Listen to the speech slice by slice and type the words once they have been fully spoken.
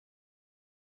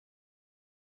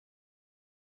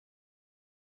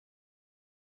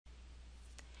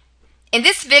In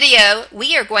this video,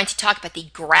 we are going to talk about the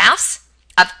graphs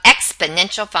of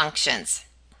exponential functions.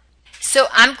 So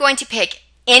I'm going to pick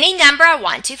any number I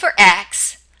want to for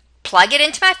x, plug it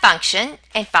into my function,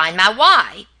 and find my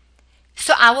y.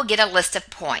 So I will get a list of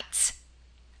points.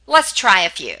 Let's try a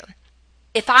few.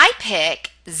 If I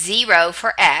pick 0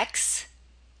 for x,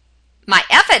 my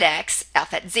f at x,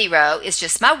 f at 0, is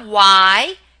just my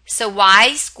y. So y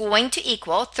is going to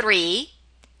equal 3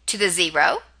 to the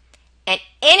 0. And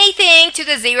anything to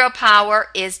the 0 power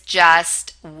is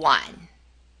just 1.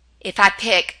 If I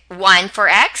pick 1 for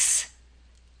x,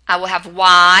 I will have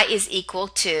y is equal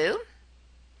to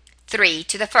 3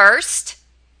 to the first.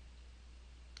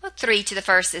 Well, 3 to the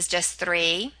first is just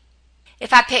 3.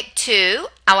 If I pick 2,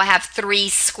 I will have 3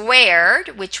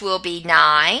 squared, which will be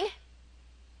 9.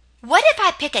 What if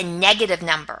I pick a negative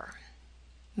number?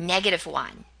 Negative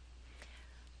 1.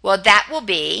 Well, that will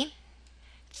be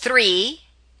 3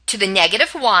 to the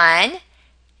negative 1.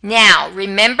 Now,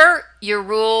 remember your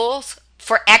rules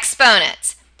for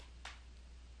exponents.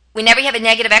 Whenever you have a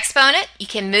negative exponent, you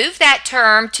can move that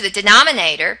term to the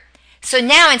denominator. So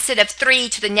now instead of 3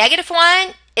 to the negative 1,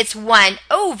 it's 1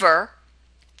 over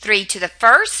 3 to the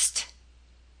first,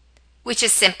 which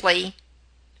is simply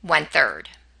 1/3.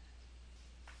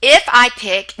 If I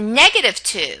pick negative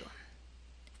 2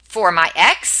 for my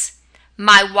x,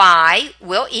 my y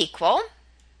will equal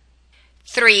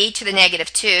 3 to the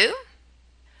negative 2,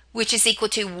 which is equal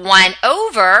to 1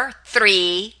 over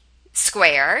 3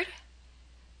 squared,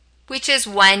 which is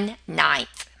 1/9.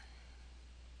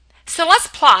 So let's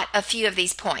plot a few of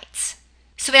these points.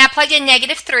 So when I plugged in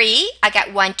negative 3, I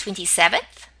got 1/27.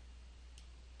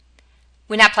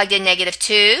 When I plugged in negative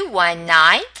 2,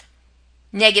 1/9.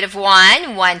 Negative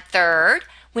 1, 1/3.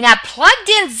 When I plugged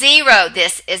in 0,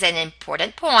 this is an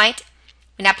important point.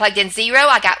 When I plugged in 0,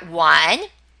 I got 1.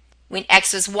 When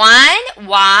x was 1,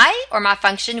 y, or my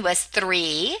function, was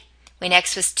 3. When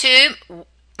x was 2,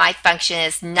 my function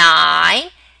is 9.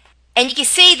 And you can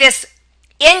see this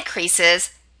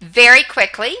increases very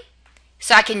quickly.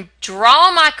 So I can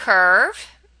draw my curve,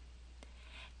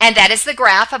 and that is the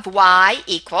graph of y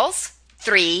equals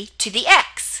 3 to the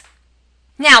x.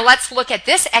 Now let's look at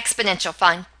this exponential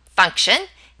function.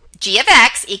 G of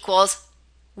x equals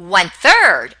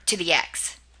 1/3 to the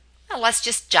x. Now let's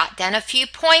just jot down a few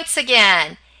points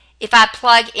again. If I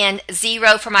plug in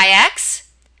 0 for my x,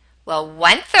 well,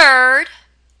 1/3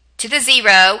 to the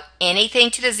 0, anything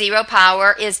to the 0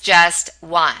 power is just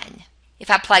 1. If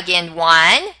I plug in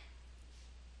 1,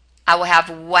 I will have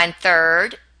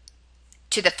 1/3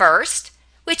 to the first,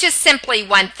 which is simply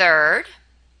 1/3.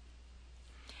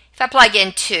 If I plug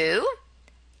in 2,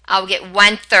 I will get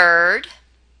 1/3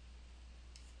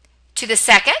 to the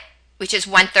second, which is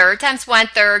 1/3 times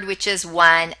 1/3, which is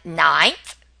 1/9.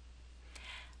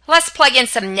 Let's plug in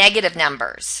some negative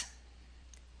numbers.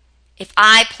 If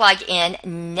I plug in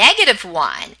negative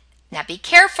 1, now be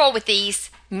careful with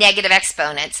these negative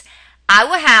exponents, I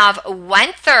will have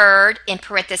 1/3 in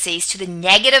parentheses to the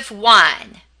negative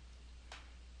 1.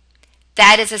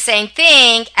 That is the same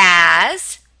thing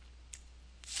as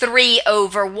 3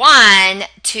 over 1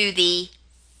 to the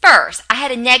first. I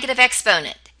had a negative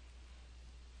exponent.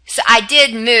 So I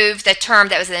did move the term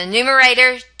that was in the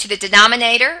numerator to the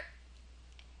denominator,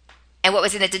 and what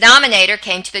was in the denominator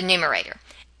came to the numerator.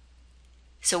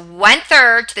 So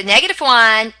 1/3 to the negative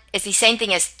 1 is the same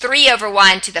thing as 3 over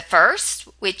 1 to the first,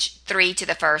 which 3 to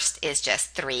the first is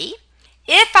just 3.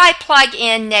 If I plug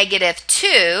in negative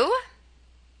 2,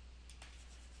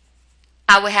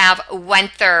 I will have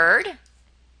 1/3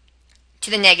 to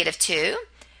the negative 2,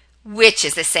 which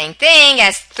is the same thing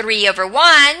as 3 over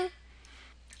 1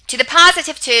 to the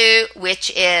positive 2, which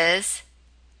is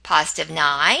positive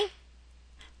 9.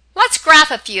 Let's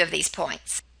graph a few of these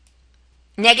points.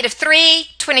 Negative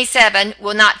 3, 27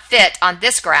 will not fit on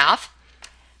this graph,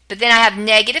 but then I have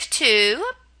negative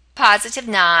 2, positive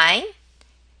 9,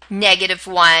 negative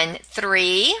 1,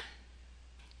 3,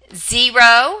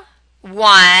 0,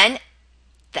 1.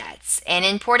 That's an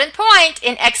important point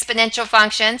in exponential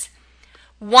functions.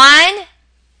 1,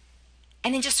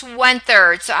 and then just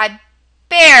 1/3. So I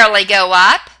barely go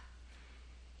up.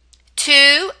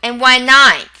 2 and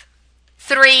 1/9.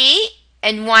 3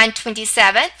 and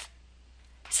 1/27.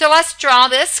 So let's draw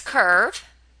this curve.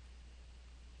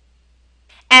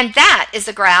 And that is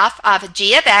the graph of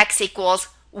g of x equals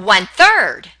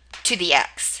 1/3 to the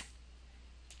x.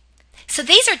 So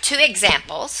these are two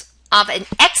examples of an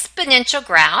exponential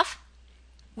graph.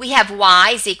 We have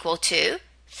y is equal to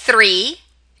 3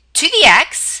 to the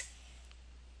x.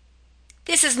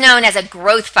 This is known as a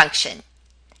growth function.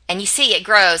 And you see it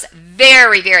grows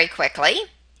very, very quickly.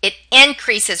 It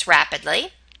increases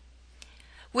rapidly.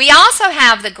 We also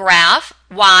have the graph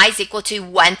y is equal to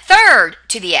 1/3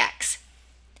 to the x.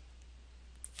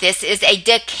 This is a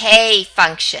decay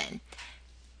function.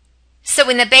 So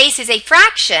when the base is a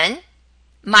fraction,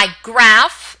 my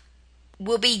graph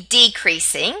will be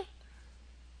decreasing,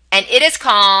 and it is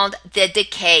called the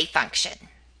decay function.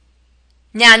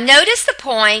 Now notice the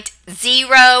point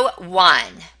 0,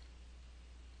 1.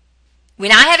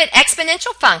 When I have an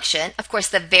exponential function, of course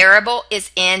the variable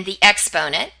is in the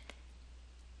exponent.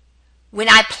 When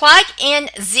I plug in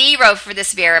 0 for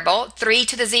this variable, 3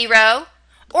 to the 0,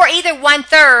 or either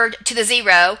 1/3 to the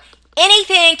 0,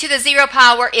 anything to the 0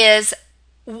 power is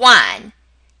 1.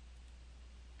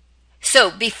 So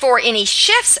before any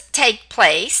shifts take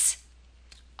place,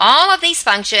 all of these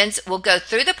functions will go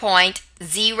through the point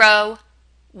 0,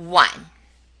 1.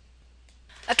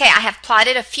 Okay, I have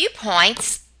plotted a few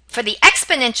points for the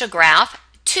exponential graph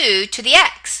 2 to the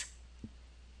x.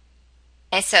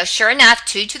 And so sure enough,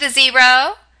 2 to the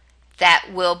 0,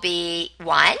 that will be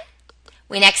 1.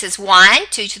 When x is 1,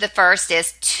 2 to the first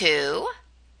is 2.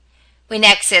 When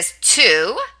x is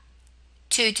 2,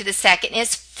 2 to the second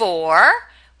is 4.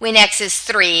 When x is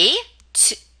 3,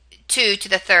 2 to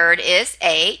the third is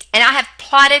 8. And I have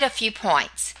plotted a few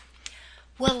points.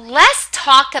 Well, let's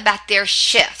talk about their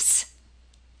shifts.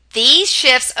 These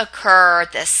shifts occur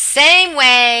the same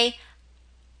way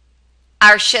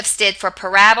our shifts did for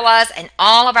parabolas and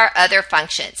all of our other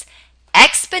functions.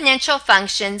 Exponential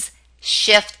functions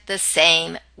shift the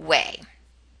same way.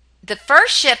 The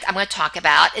first shift I'm going to talk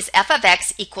about is f of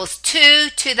x equals 2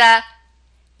 to the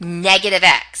negative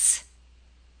x.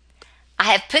 I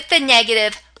have put the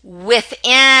negative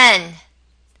within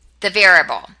the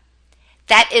variable.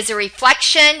 That is a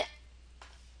reflection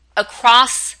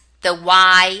across the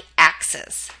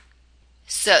y-axis.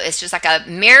 So it's just like a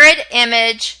mirrored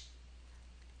image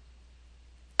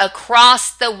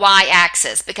across the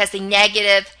y-axis because the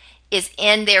negative is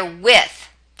in there with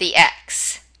the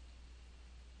x.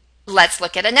 Let's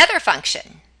look at another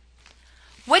function.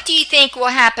 What do you think will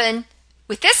happen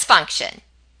with this function?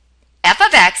 F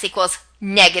of x equals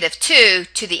negative 2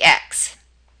 to the x.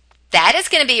 That is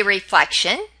going to be a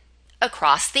reflection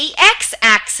across the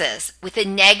x-axis with a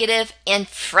negative in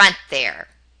front there.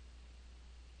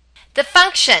 The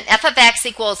function f of x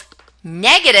equals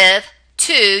negative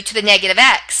 2 to the negative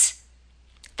x.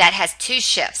 That has two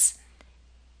shifts.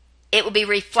 It will be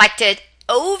reflected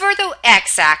over the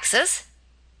x-axis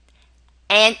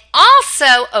and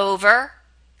also over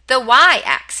the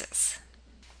y-axis.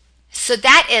 So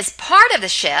that is part of the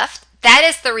shift. That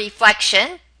is the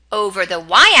reflection over the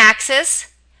y-axis,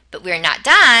 but we're not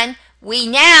done. We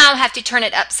now have to turn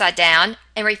it upside down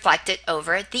and reflect it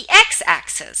over the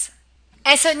x-axis.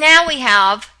 And so now we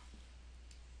have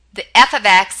the f of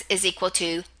x is equal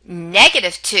to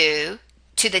negative 2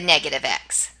 to the negative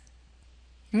x.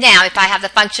 Now if I have the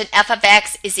function f of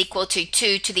x is equal to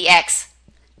 2 to the x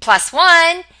plus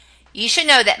 1, you should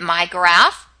know that my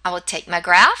graph, I will take my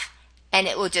graph and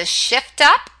it will just shift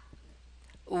up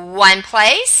one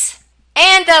place.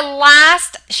 And the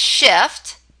last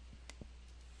shift,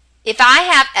 if I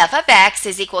have f of x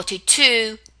is equal to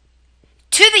 2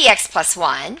 to the x plus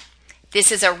 1,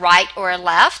 this is a right or a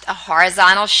left, a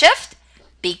horizontal shift.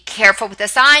 Be careful with the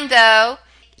sign though.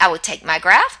 I will take my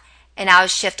graph and I will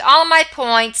shift all my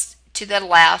points to the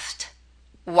left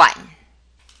 1.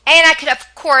 And I could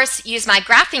of course use my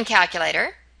graphing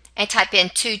calculator and type in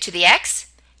 2 to the x,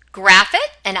 graph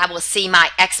it, and I will see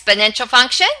my exponential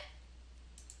function.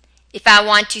 If I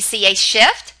want to see a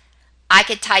shift, I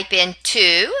could type in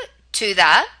 2 to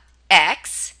the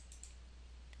x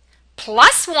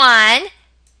plus 1.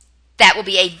 That will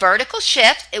be a vertical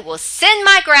shift. It will send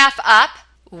my graph up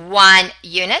 1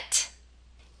 unit.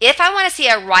 If I want to see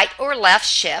a right or left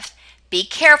shift, be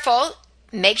careful.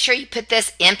 Make sure you put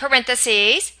this in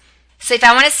parentheses. So if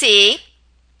I want to see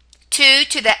 2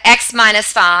 to the x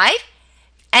minus 5,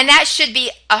 and that should be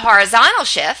a horizontal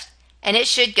shift, and it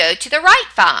should go to the right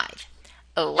 5.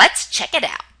 Let's check it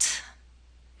out.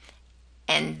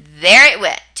 And there it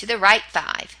went, to the right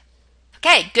 5.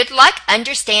 Okay, good luck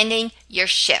understanding your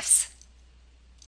shifts.